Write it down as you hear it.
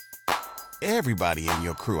Everybody in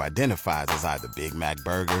your crew identifies as either Big Mac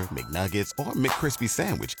Burger, McNuggets, or McCrispy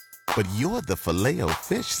Sandwich. But you're the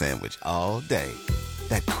Filet-O-Fish Sandwich all day.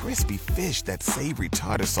 That crispy fish, that savory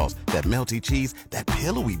tartar sauce, that melty cheese, that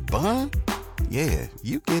pillowy bun. Yeah,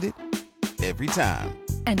 you get it. Every time.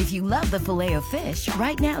 And if you love the Filet-O-Fish,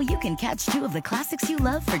 right now you can catch two of the classics you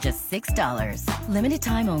love for just $6. Limited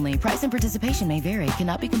time only. Price and participation may vary.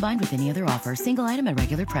 Cannot be combined with any other offer. Single item at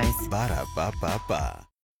regular price. Ba-da-ba-ba-ba.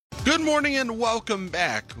 Good morning and welcome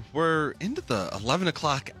back. We're into the 11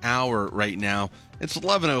 o'clock hour right now. It's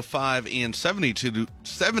 11:05 and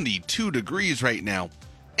 72 degrees right now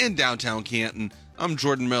in downtown Canton. I'm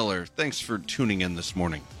Jordan Miller. Thanks for tuning in this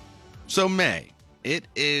morning. So May, it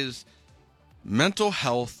is Mental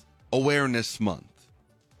Health Awareness Month.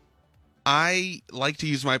 I like to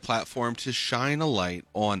use my platform to shine a light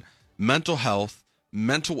on mental health,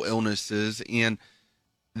 mental illnesses, and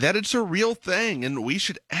that it's a real thing, and we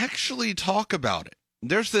should actually talk about it.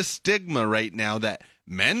 There's this stigma right now that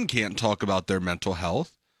men can't talk about their mental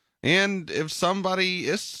health, and if somebody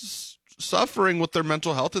is suffering with their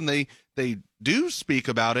mental health and they do speak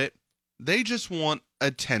about it, they just want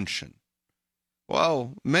attention.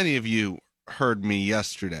 Well, many of you heard me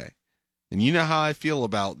yesterday, and you know how I feel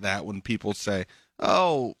about that when people say,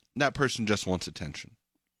 oh, that person just wants attention.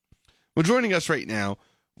 Well, joining us right now,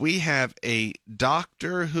 we have a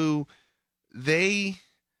doctor who they're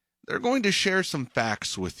going to share some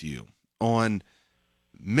facts with you on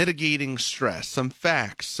mitigating stress, some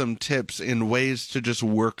facts, some tips, and ways to just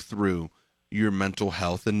work through your mental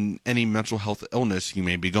health and any mental health illness you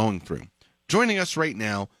may be going through. Joining us right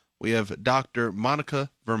now, we have Dr. Monica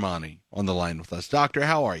Vermani on the line with us. Doctor,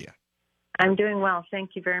 how are you? I'm doing well.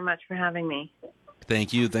 Thank you very much for having me.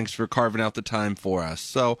 Thank you. Thanks for carving out the time for us.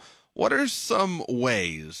 So, what are some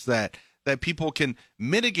ways that people can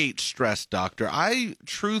mitigate stress, doctor? I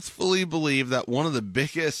truthfully believe that one of the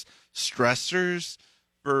biggest stressors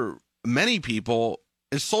for many people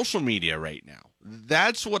is social media right now.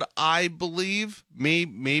 That's what I believe.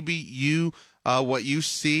 Maybe you, what you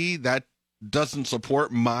see, that doesn't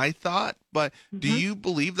support my thought, but do you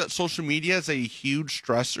believe that social media is a huge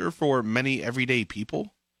stressor for many everyday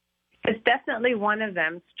people? It's definitely one of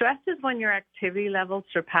them. Stress is when your activity level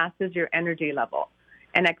surpasses your energy level.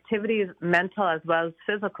 And activity is mental as well as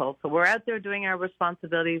physical. So we're out there doing our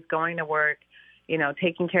responsibilities, going to work,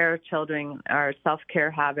 taking care of children, our self-care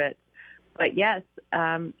habits. But yes,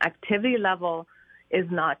 activity level is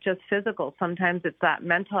not just physical. Sometimes it's that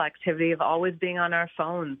mental activity of always being on our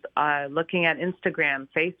phones, looking at Instagram,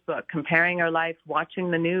 Facebook, comparing our life, watching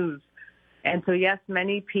the news. And so, yes,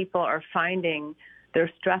 many people are finding their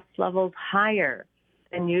stress levels higher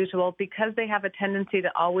than usual because they have a tendency to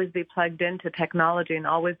always be plugged into technology and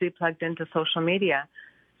always be plugged into social media.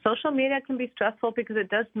 Social media can be stressful because it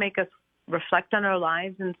does make us reflect on our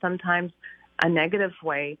lives in sometimes a negative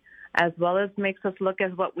way, as well as makes us look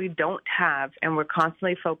at what we don't have, and we're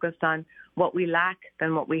constantly focused on what we lack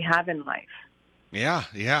than what we have in life. Yeah,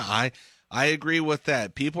 I agree with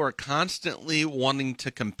that. People are constantly wanting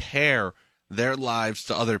to compare their lives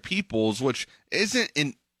to other people's, which isn't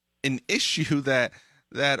an issue that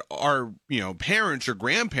our parents or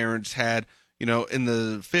grandparents had in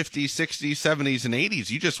the 50s, 60s, 70s, and 80s.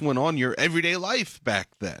 You just went on your everyday life back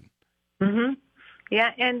then. Mm-hmm.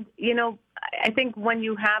 Yeah, and I think when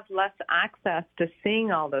you have less access to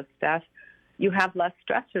seeing all this stuff, you have less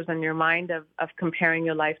stressors in your mind of comparing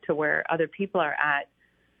your life to where other people are at.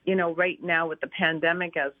 Right now with the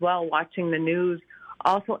pandemic as well, watching the news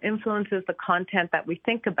also influences the content that we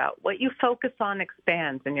think about. What you focus on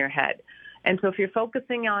expands in your head. And so if you're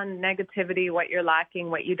focusing on negativity, what you're lacking,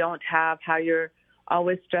 what you don't have, how you're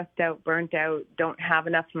always stressed out, burnt out, don't have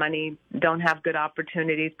enough money, don't have good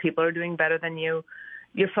opportunities, people are doing better than you,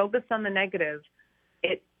 you're focused on the negative,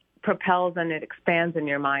 it propels and it expands in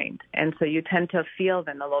your mind. And so you tend to feel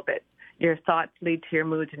then a little bit. Your thoughts lead to your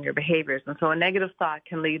moods and your behaviors. And so a negative thought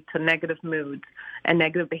can lead to negative moods and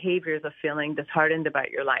negative behaviors of feeling disheartened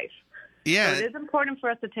about your life. Yeah. So it is important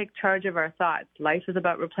for us to take charge of our thoughts. Life is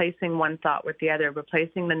about replacing one thought with the other,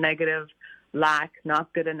 replacing the negative, lack,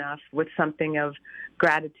 not good enough, with something of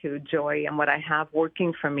gratitude, joy, and what I have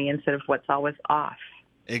working for me instead of what's always off.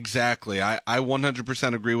 Exactly. I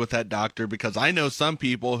 100% agree with that, doctor, because I know some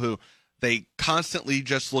people who they constantly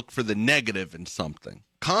just look for the negative in something.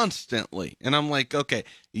 Constantly. And I'm like, okay,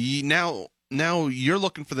 now you're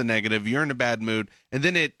looking for the negative, you're in a bad mood, and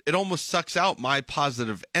then it almost sucks out my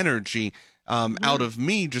positive energy out of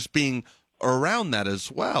me just being around that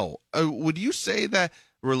as well. Would you say that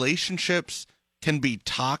relationships can be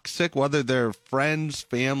toxic, whether they're friends,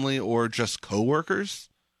 family, or just coworkers?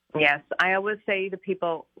 Yes, I always say to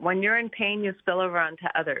people, when you're in pain, you spill over onto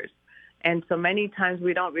others. And so many times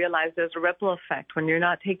we don't realize there's a ripple effect. When you're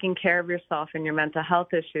not taking care of yourself and your mental health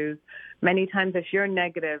issues, many times if you're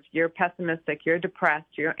negative, you're pessimistic, you're depressed,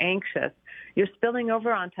 you're anxious, you're spilling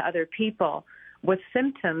over onto other people with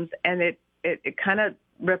symptoms, and it kind of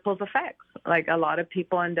ripples effects. Like a lot of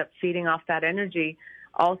people end up feeding off that energy,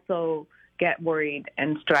 also get worried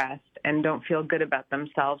and stressed and don't feel good about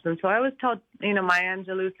themselves. And so I always tell, Maya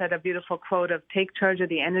Angelou said a beautiful quote of take charge of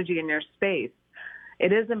the energy in your space.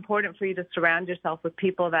 It is important for you to surround yourself with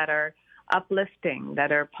people that are uplifting,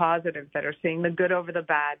 that are positive, that are seeing the good over the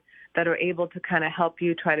bad, that are able to kind of help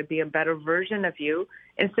you try to be a better version of you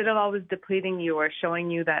instead of always depleting you or showing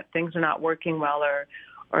you that things are not working well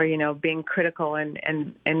or being critical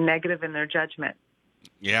and negative in their judgment.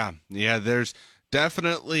 Yeah, there's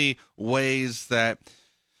definitely ways that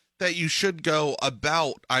you should go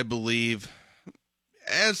about, I believe,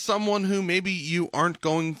 as someone who maybe you aren't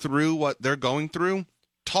going through what they're going through,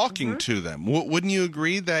 talking to them. Wouldn't you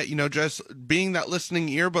agree that, just being that listening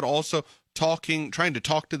ear, but also trying to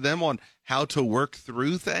talk to them on how to work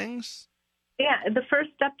through things? Yeah, the first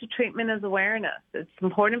step to treatment is awareness. It's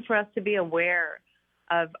important for us to be aware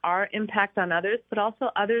of our impact on others, but also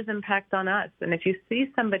others' impact on us. And if you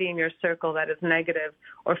see somebody in your circle that is negative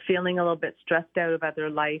or feeling a little bit stressed out about their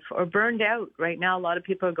life or burned out, right now a lot of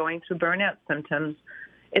people are going through burnout symptoms,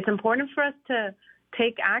 it's important for us to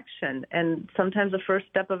take action. And sometimes the first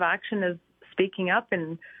step of action is speaking up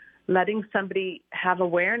and letting somebody have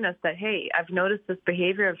awareness that, hey, I've noticed this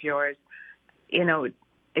behavior of yours.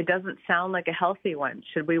 It doesn't sound like a healthy one.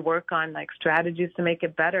 Should we work on strategies to make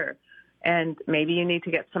it better? And maybe you need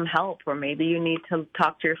to get some help, or maybe you need to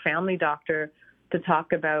talk to your family doctor to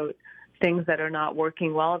talk about things that are not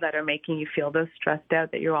working well, that are making you feel this stressed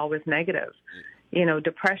out, that you're always negative.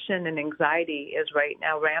 Depression and anxiety is right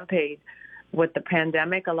now rampant. With the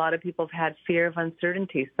pandemic, a lot of people have had fear of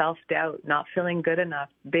uncertainty, self-doubt, not feeling good enough,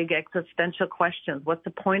 big existential questions. What's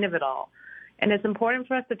the point of it all? And it's important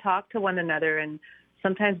for us to talk to one another and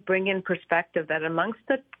sometimes bring in perspective that amongst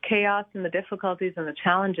the chaos and the difficulties and the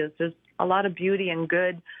challenges, there's a lot of beauty and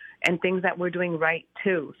good and things that we're doing right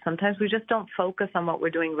too. Sometimes we just don't focus on what we're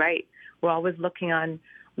doing right. We're always looking on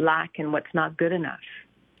lack and what's not good enough.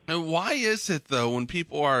 And why is it, though, when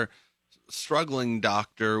people are struggling,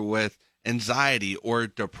 doctor, with anxiety or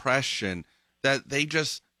depression, that they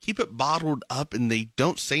just keep it bottled up and they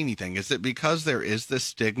don't say anything? Is it because there is this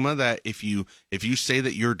stigma that if you say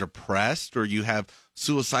that you're depressed or you have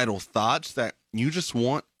suicidal thoughts, that you just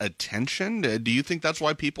want attention? Do you think that's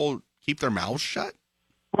why people keep their mouths shut?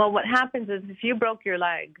 Well, what happens is if you broke your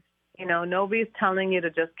leg, nobody's telling you to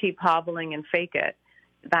just keep hobbling and fake it.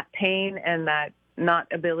 That pain and that not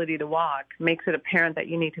ability to walk makes it apparent that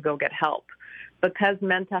you need to go get help. Because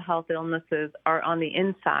mental health illnesses are on the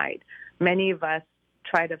inside, many of us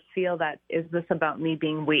try to feel that, is this about me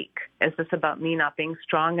being weak? Is this about me not being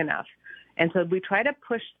strong enough? And so we try to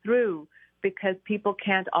push through because people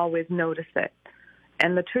can't always notice it.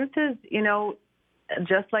 And the truth is,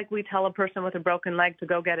 just like we tell a person with a broken leg to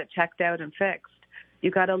go get it checked out and fixed,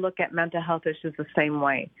 you got to look at mental health issues the same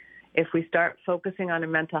way. If we start focusing on our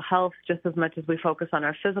mental health just as much as we focus on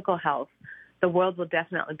our physical health, the world will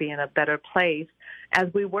definitely be in a better place. As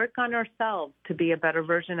we work on ourselves to be a better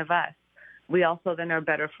version of us, we also then are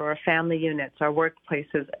better for our family units, our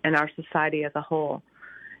workplaces, and our society as a whole.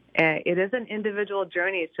 It is an individual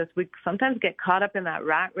journey. It's just we sometimes get caught up in that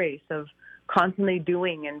rat race of constantly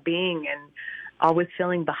doing and being and always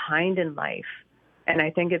feeling behind in life. And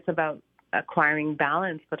I think it's about acquiring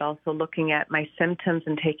balance, but also looking at my symptoms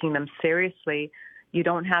and taking them seriously. You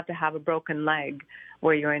don't have to have a broken leg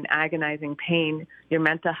where you're in agonizing pain. Your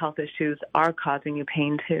mental health issues are causing you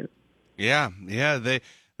pain too. Yeah.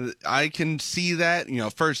 I can see that,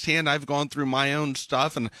 firsthand. I've gone through my own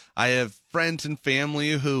stuff, and I have friends and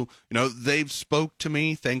family who, they've spoke to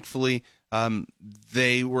me. Thankfully,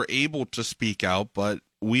 they were able to speak out, but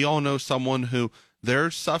we all know someone who they're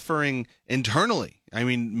suffering internally. I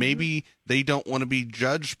mean, maybe they don't want to be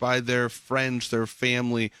judged by their friends, their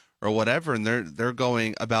family, or whatever, and they're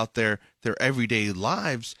going about their everyday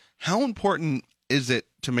lives. How important is it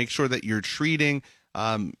to make sure that you're treating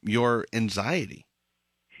your anxiety?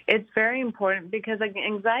 It's very important because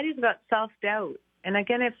anxiety is about self-doubt. And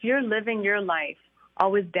again, if you're living your life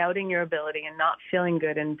always doubting your ability and not feeling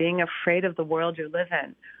good and being afraid of the world you live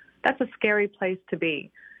in, that's a scary place to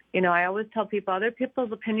be. I always tell people, other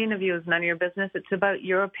people's opinion of you is none of your business. It's about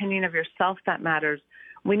your opinion of yourself that matters.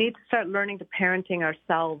 We need to start learning to parenting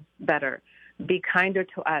ourselves better. be kinder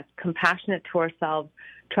to us, compassionate to ourselves,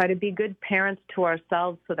 try to be good parents to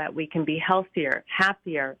ourselves so that we can be healthier,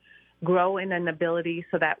 happier, grow in an ability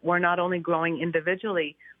so that we're not only growing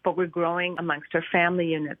individually, but we're growing amongst our family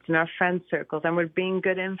units and our friend circles, and we're being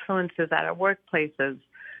good influences at our workplaces.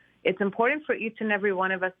 It's important for each and every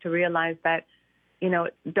one of us to realize that,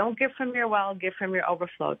 don't give from your well, give from your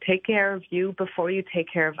overflow. Take care of you before you take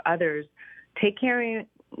care of others.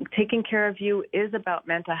 Taking care of you is about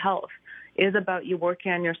mental health, is about you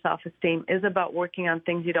working on your self-esteem, is about working on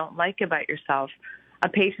things you don't like about yourself. A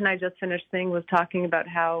patient I just finished seeing was talking about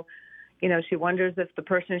how, she wonders if the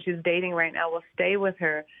person she's dating right now will stay with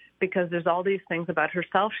her because there's all these things about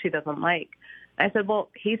herself she doesn't like. I said, well,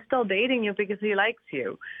 he's still dating you because he likes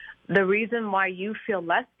you. The reason why you feel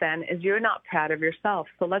less than is you're not proud of yourself.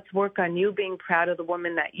 So let's work on you being proud of the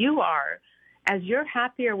woman that you are. As you're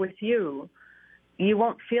happier with you, you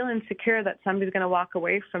won't feel insecure that somebody's going to walk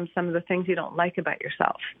away from some of the things you don't like about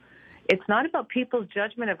yourself. It's not about people's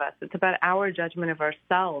judgment of us. It's about our judgment of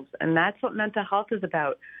ourselves. And that's what mental health is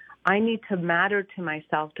about. I need to matter to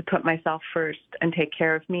myself, to put myself first and take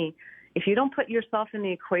care of me. If you don't put yourself in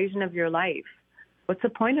the equation of your life, what's the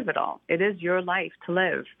point of it all? It is your life to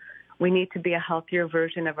live. We need to be a healthier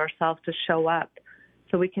version of ourselves to show up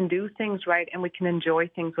so we can do things right and we can enjoy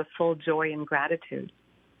things with full joy and gratitude.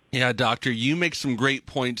 Yeah, Doctor, you make some great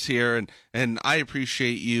points here, and I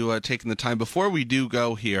appreciate you taking the time. Before we do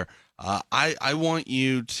go here, I want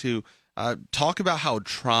you to talk about how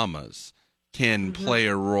traumas can play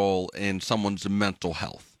a role in someone's mental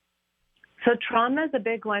health. So trauma is a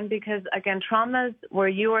big one because, again, traumas where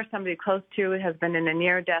you or somebody close to you has been in a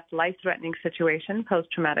near-death, life-threatening situation,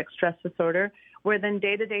 post-traumatic stress disorder, where then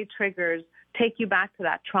day-to-day triggers take you back to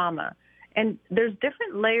that trauma. And there's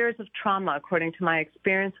different layers of trauma, according to my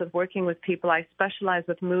experience with working with people. I specialize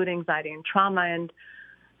with mood, anxiety, and trauma, and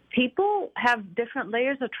people have different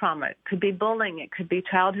layers of trauma. It could be bullying. It could be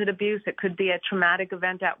childhood abuse. It could be a traumatic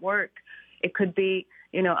event at work. It could be,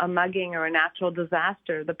 a mugging or a natural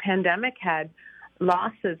disaster. The pandemic had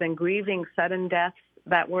losses and grieving, sudden deaths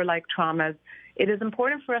that were like traumas. It is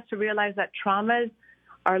important for us to realize that traumas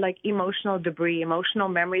are like emotional debris, emotional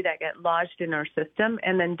memory that get lodged in our system,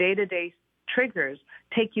 and then day-to-day triggers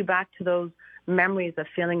take you back to those memories of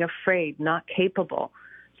feeling afraid, not capable.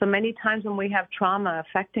 So many times when we have trauma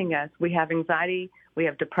affecting us, we have anxiety, we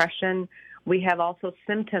have depression, we have also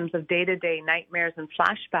symptoms of day-to-day nightmares and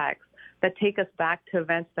flashbacks that take us back to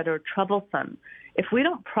events that are troublesome. If we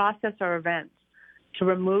don't process our events to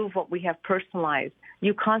remove what we have personalized,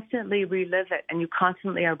 you constantly relive it and you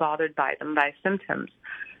constantly are bothered by them, by symptoms.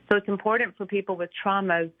 So it's important for people with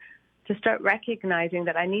traumas to start recognizing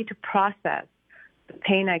that I need to process the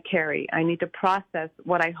pain I carry. I need to process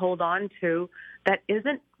what I hold on to that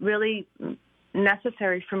isn't really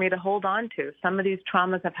necessary for me to hold on to. Some of these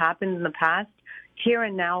traumas have happened in the past. Here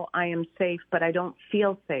and now I am safe, but I don't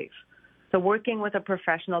feel safe. So working with a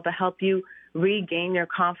professional to help you regain your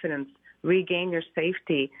confidence, regain your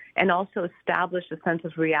safety, and also establish a sense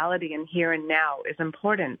of reality in here and now is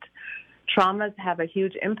important. Traumas have a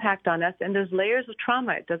huge impact on us, and there's layers of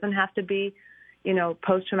trauma. It doesn't have to be,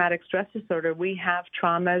 post-traumatic stress disorder. We have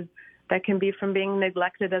traumas that can be from being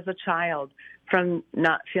neglected as a child, from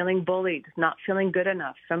not feeling bullied, not feeling good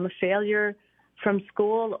enough, from a failure from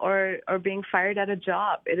school or being fired at a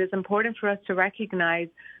job. It is important for us to recognize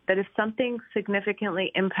that if something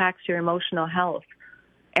significantly impacts your emotional health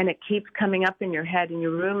and it keeps coming up in your head and you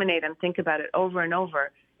ruminate and think about it over and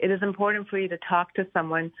over, it is important for you to talk to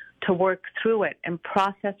someone to work through it and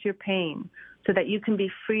process your pain so that you can be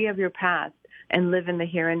free of your past and live in the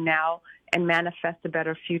here and now and manifest a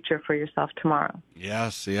better future for yourself tomorrow.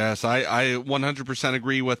 Yes. I 100%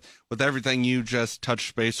 agree with everything you just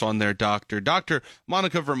touched base on there, Doctor. Dr.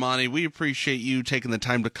 Monica Vermani, we appreciate you taking the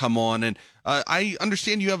time to come on. And I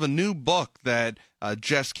understand you have a new book that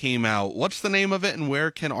just came out. What's the name of it, and where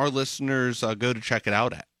can our listeners go to check it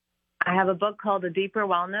out at? I have a book called A Deeper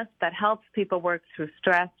Wellness that helps people work through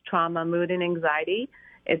stress, trauma, mood, and anxiety.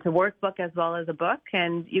 It's a workbook as well as a book,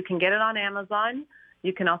 and you can get it on Amazon.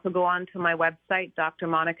 You can also go on to my website,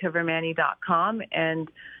 drmonicavermani.com, and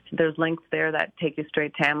there's links there that take you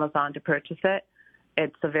straight to Amazon to purchase it.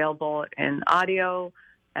 It's available in audio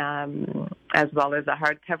as well as a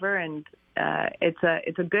hardcover, and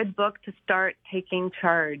it's a good book to start taking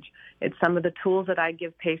charge. It's some of the tools that I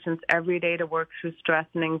give patients every day to work through stress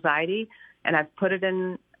and anxiety, and I've put it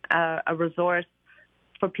in a resource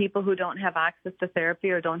for people who don't have access to therapy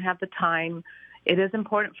or don't have the time. It is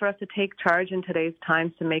important for us to take charge in today's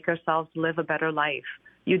times to make ourselves live a better life.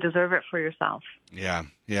 You deserve it for yourself. Yeah.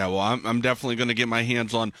 Well, I'm definitely going to get my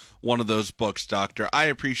hands on one of those books, Doctor. I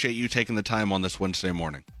appreciate you taking the time on this Wednesday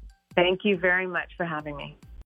morning. Thank you very much for having me.